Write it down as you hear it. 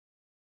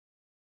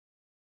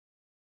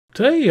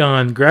Today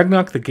on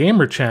Gragnok the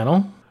Gamer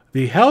channel,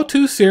 the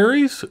how-to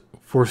series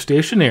for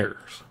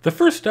stationeers. The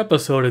first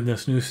episode in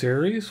this new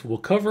series will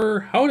cover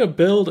how to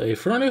build a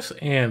furnace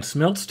and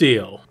smelt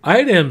steel.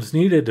 Items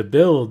needed to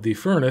build the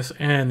furnace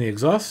and the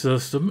exhaust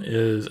system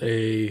is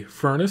a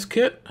furnace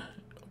kit,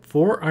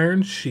 4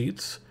 iron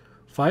sheets,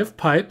 5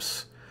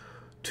 pipes,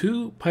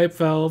 2 pipe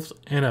valves,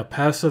 and a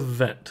passive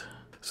vent.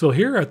 So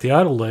here at the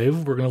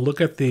autolave, we're going to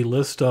look at the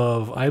list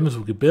of items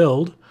we could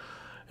build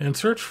and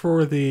search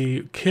for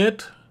the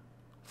kit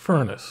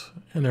furnace,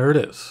 and there it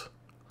is.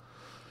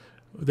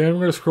 Then we're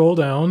going to scroll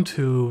down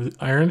to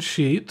iron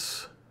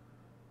sheets,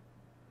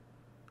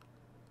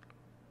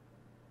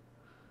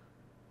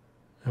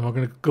 and we're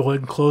going to go ahead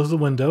and close the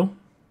window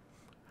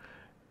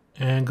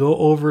and go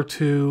over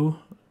to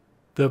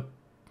the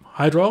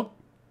hydraulic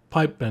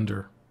pipe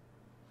bender.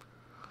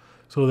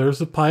 So there's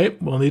the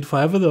pipe. We'll need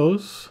 5 of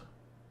those.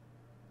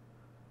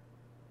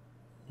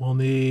 We'll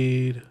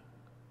need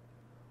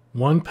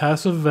 1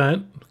 passive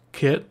vent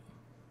kit,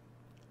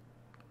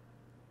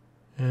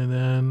 and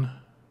then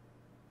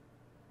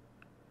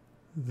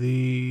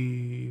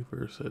the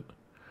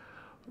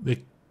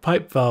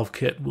pipe valve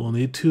kit. We'll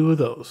need 2 of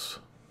those.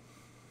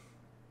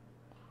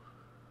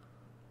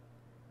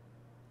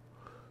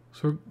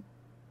 So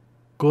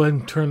go ahead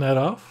and turn that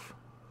off.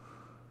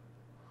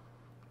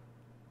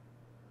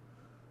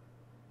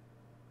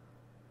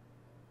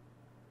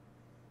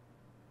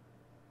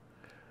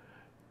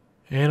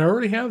 And I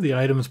already have the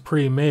items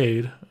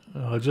pre-made,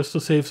 just to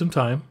save some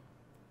time.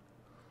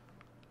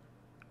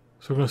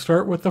 So we're going to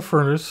start with the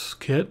furnace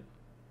kit.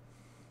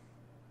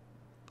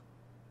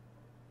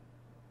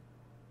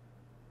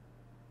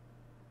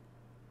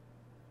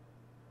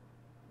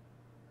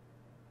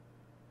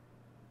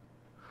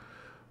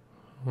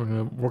 We're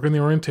going to work in the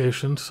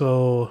orientation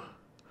so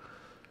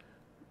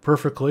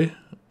perfectly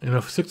in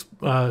a 6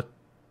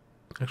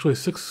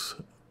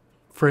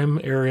 frame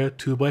area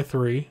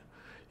 2x3.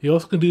 You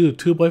also can do a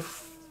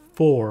 2x4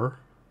 or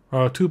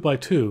a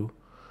 2x2.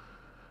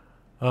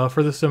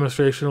 For this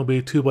demonstration, it'll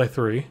be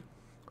 2x3.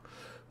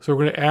 So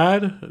we're going to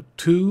add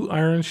 2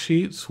 iron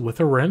sheets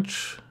with a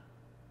wrench.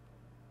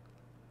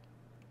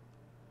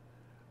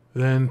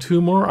 Then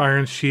 2 more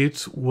iron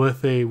sheets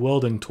with a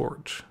welding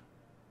torch.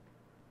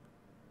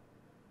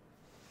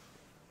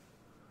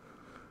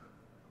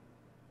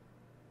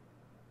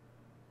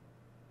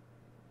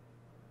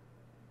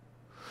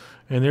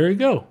 And there you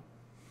go.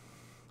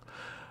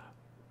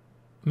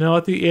 Now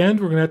at the end,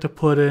 we're going to have to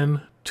put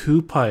in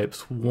 2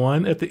 pipes.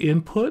 1 at the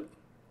input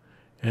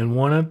and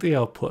 1 at the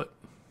output.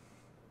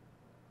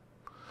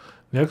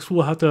 Next,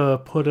 we'll have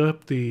to put in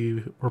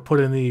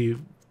the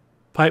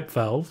pipe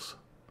valves,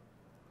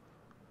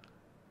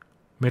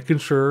 making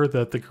sure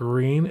that the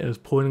green is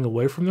pointing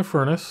away from the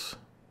furnace.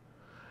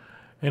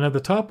 And at the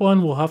top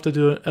one, we'll have to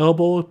do an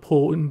elbow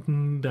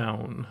pulling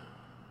down.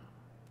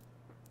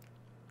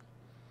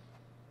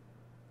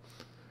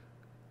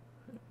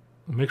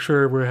 Make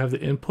sure we have the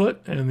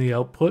input and the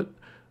output.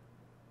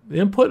 The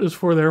input is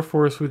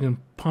therefore so we can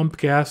pump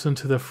gas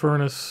into the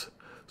furnace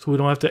so we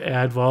don't have to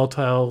add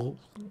volatile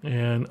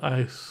and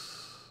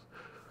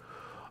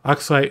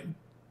oxite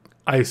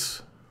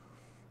ice.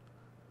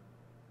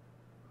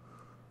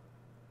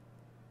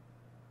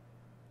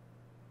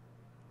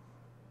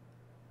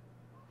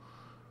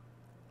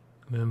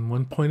 And then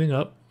 1 pointing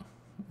up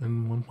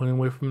and 1 pointing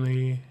away from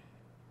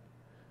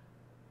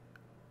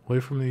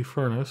the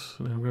furnace.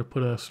 And then we're going to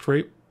put a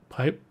straight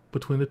pipe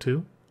between the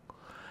 2.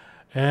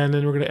 And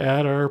then we're going to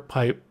add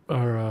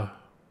our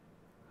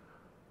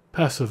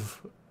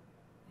passive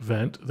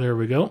vent. There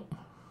we go.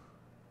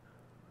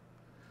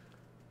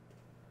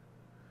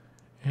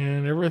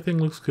 And everything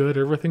looks good.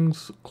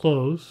 Everything's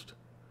closed.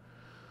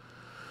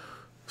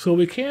 So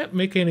we can't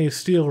make any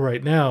steel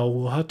right now.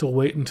 We'll have to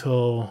wait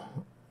until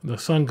the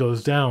sun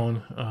goes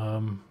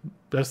down.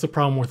 That's the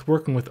problem with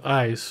working with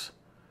ice.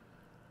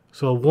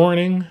 So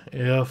warning,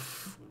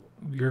 if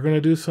you're going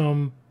to do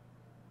some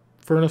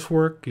furnace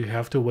work, you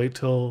have to wait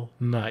till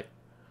night.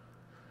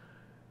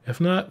 If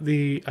not,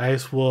 the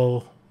ice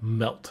will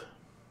melt.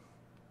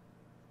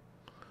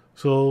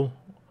 So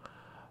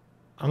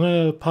I'm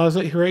going to pause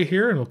it right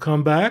here and we'll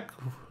come back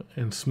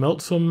and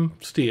smelt some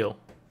steel.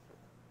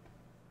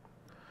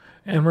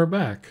 And we're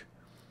back.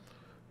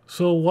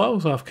 So while I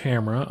was off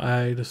camera,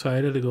 I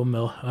decided to go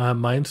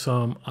mine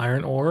some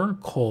iron ore,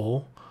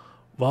 coal,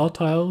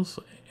 volatiles,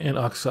 and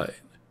oxide.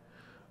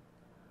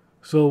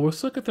 So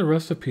let's look at the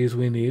recipes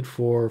we need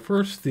for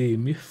first the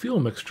fuel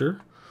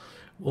mixture.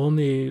 We'll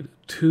need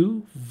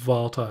 2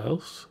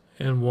 volatiles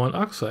and 1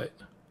 oxide.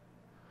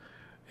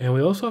 And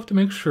we also have to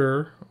make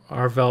sure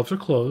our valves are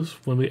closed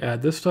when we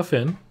add this stuff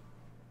in.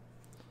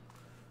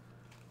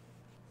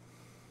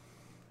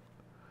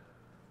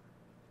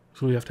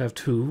 So we have to have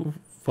 2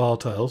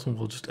 volatiles, and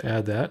we'll just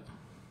add that.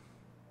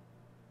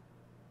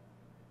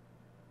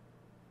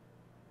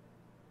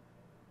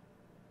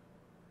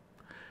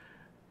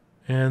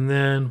 And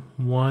then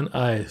 1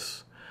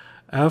 ice.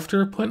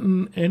 After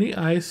putting any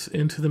ice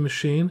into the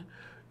machine,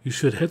 you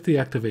should hit the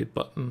activate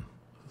button.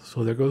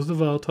 So there goes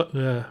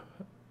the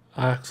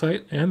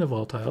Oxite and the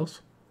volatiles.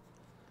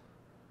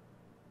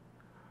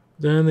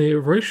 Then the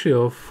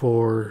ratio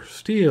for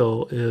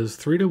steel is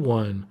 3 to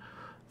 1,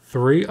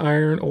 3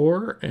 iron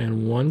ore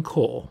and 1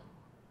 coal.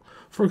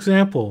 For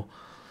example,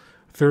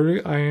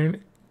 30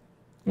 iron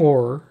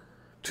ore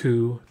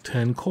to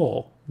 10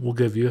 coal will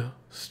give you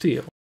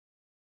steel.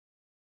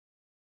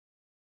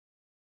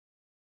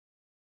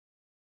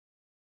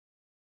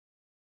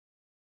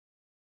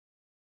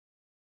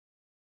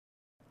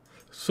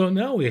 So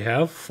now we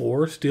have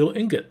 4 steel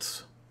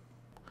ingots.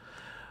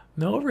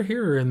 Now over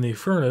here in the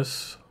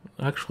furnace,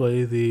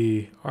 actually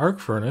the arc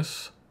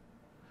furnace,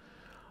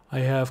 I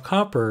have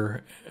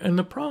copper, and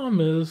the problem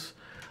is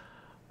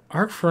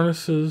arc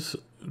furnaces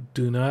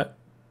do not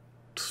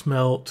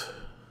smelt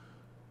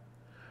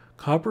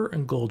copper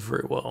and gold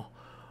very well.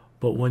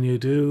 But when you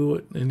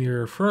do in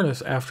your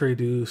furnace after you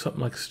do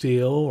something like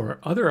steel or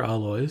other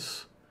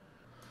alloys,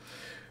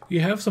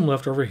 you have some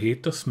leftover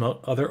heat to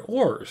smelt other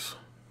ores.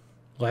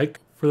 Like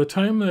for the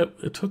time that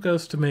it took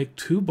us to make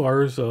 2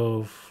 bars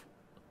of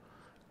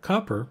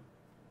copper,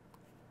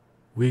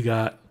 we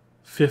got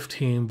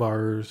 15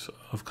 bars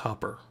of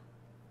copper.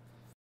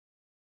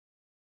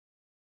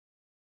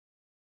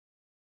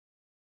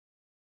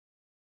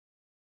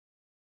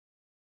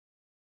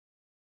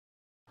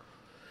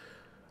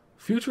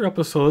 Future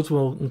episodes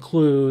will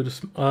include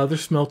other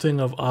smelting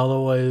of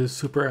alloys,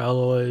 super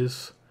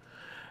alloys,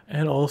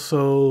 and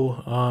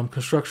also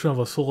construction of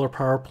a solar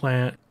power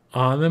plant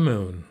on the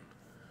moon.